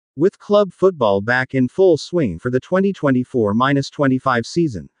With club football back in full swing for the 2024-25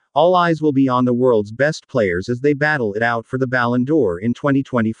 season, all eyes will be on the world's best players as they battle it out for the Ballon d'Or in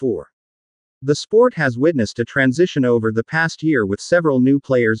 2024. The sport has witnessed a transition over the past year with several new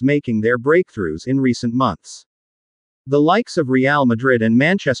players making their breakthroughs in recent months. The likes of Real Madrid and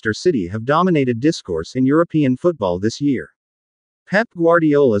Manchester City have dominated discourse in European football this year. Pep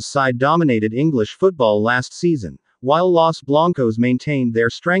Guardiola's side dominated English football last season, while Los Blancos maintained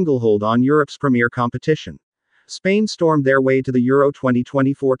their stranglehold on Europe's premier competition. Spain stormed their way to the Euro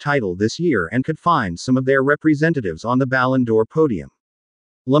 2024 title this year and could find some of their representatives on the Ballon d'Or podium.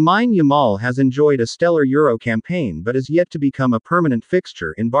 Lamine Yamal has enjoyed a stellar Euro campaign but is yet to become a permanent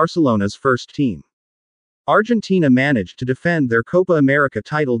fixture in Barcelona's first team. Argentina managed to defend their Copa America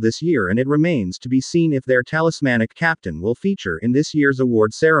title this year, and it remains to be seen if their talismanic captain will feature in this year's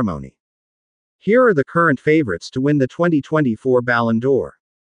award ceremony. Here are the current favorites to win the 2024 Ballon d'Or.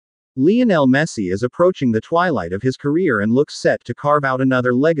 Lionel Messi is approaching the twilight of his career and looks set to carve out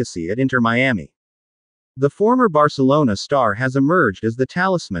another legacy at Inter Miami. The former Barcelona star has emerged as the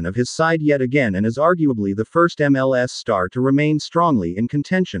talisman of his side yet again and is arguably the first MLS star to remain strongly in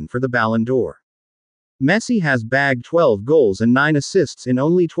contention for the Ballon d'Or. Messi has bagged 12 goals and 9 assists in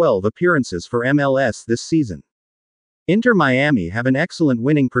only 12 appearances for MLS this season. Inter Miami have an excellent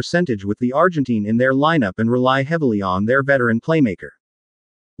winning percentage with the Argentine in their lineup and rely heavily on their veteran playmaker.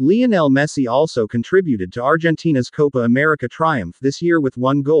 Lionel Messi also contributed to Argentina's Copa America triumph this year with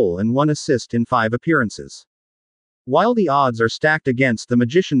 1 goal and 1 assist in 5 appearances. While the odds are stacked against the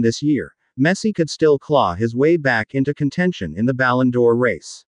magician this year, Messi could still claw his way back into contention in the Ballon d'Or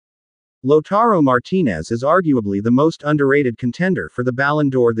race. Lautaro Martinez is arguably the most underrated contender for the Ballon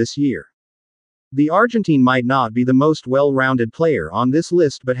d'Or this year. The Argentine might not be the most well-rounded player on this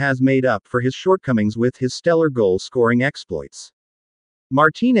list but has made up for his shortcomings with his stellar goal-scoring exploits.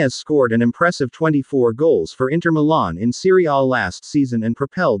 Martinez scored an impressive 24 goals for Inter Milan in Serie A last season and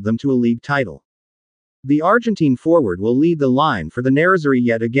propelled them to a league title. The Argentine forward will lead the line for the Nerazzurri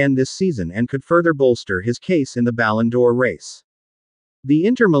yet again this season and could further bolster his case in the Ballon d'Or race. The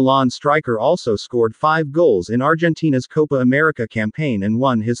Inter Milan striker also scored 5 goals in Argentina's Copa America campaign and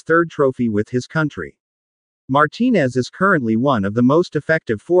won his 3rd trophy with his country. Martinez is currently one of the most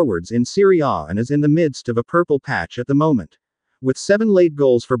effective forwards in Serie A and is in the midst of a purple patch at the moment. With 7 late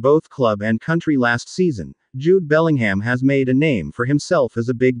goals for both club and country last season, Jude Bellingham has made a name for himself as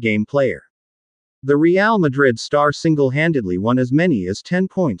a big game player. The Real Madrid star single-handedly won as many as 10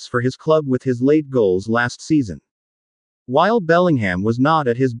 points for his club with his late goals last season. While Bellingham was not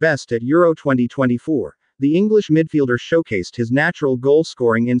at his best at Euro 2024, the English midfielder showcased his natural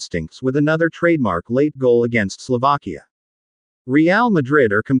goal-scoring instincts with another trademark late goal against Slovakia. Real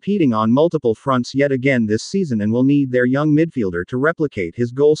Madrid are competing on multiple fronts yet again this season and will need their young midfielder to replicate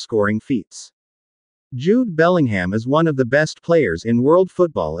his goal-scoring feats. Jude Bellingham is one of the best players in world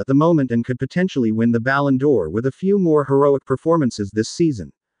football at the moment and could potentially win the Ballon d'Or with a few more heroic performances this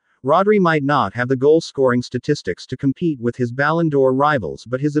season. Rodri might not have the goal-scoring statistics to compete with his Ballon d'Or rivals,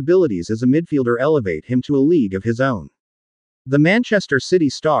 but his abilities as a midfielder elevate him to a league of his own. The Manchester City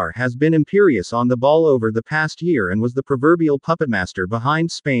star has been imperious on the ball over the past year and was the proverbial puppetmaster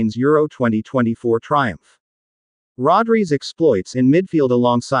behind Spain's Euro 2024 triumph. Rodri's exploits in midfield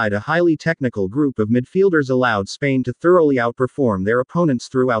alongside a highly technical group of midfielders allowed Spain to thoroughly outperform their opponents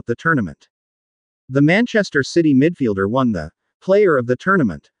throughout the tournament. The Manchester City midfielder won the Player of the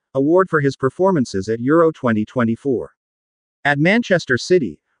Tournament award for his performances at Euro 2024. At Manchester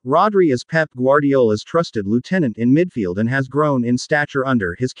City, Rodri is Pep Guardiola's trusted lieutenant in midfield and has grown in stature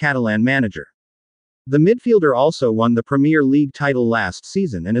under his Catalan manager. The midfielder also won the Premier League title last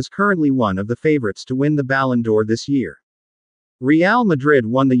season and is currently one of the favorites to win the Ballon d'Or this year. Real Madrid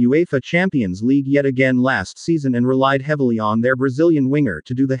won the UEFA Champions League yet again last season and relied heavily on their Brazilian winger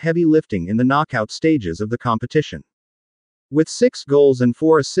to do the heavy lifting in the knockout stages of the competition. With 6 goals and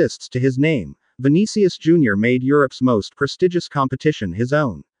 4 assists to his name, Vinicius Jr. made Europe's most prestigious competition his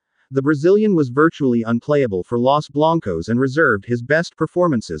own. The Brazilian was virtually unplayable for Los Blancos and reserved his best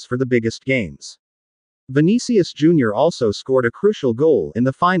performances for the biggest games. Vinicius Jr. also scored a crucial goal in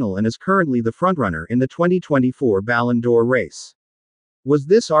the final and is currently the frontrunner in the 2024 Ballon d'Or race. Was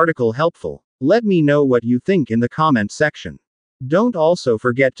this article helpful? Let me know what you think in the comment section. Don't also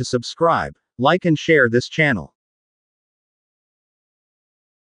forget to subscribe, like and share this channel.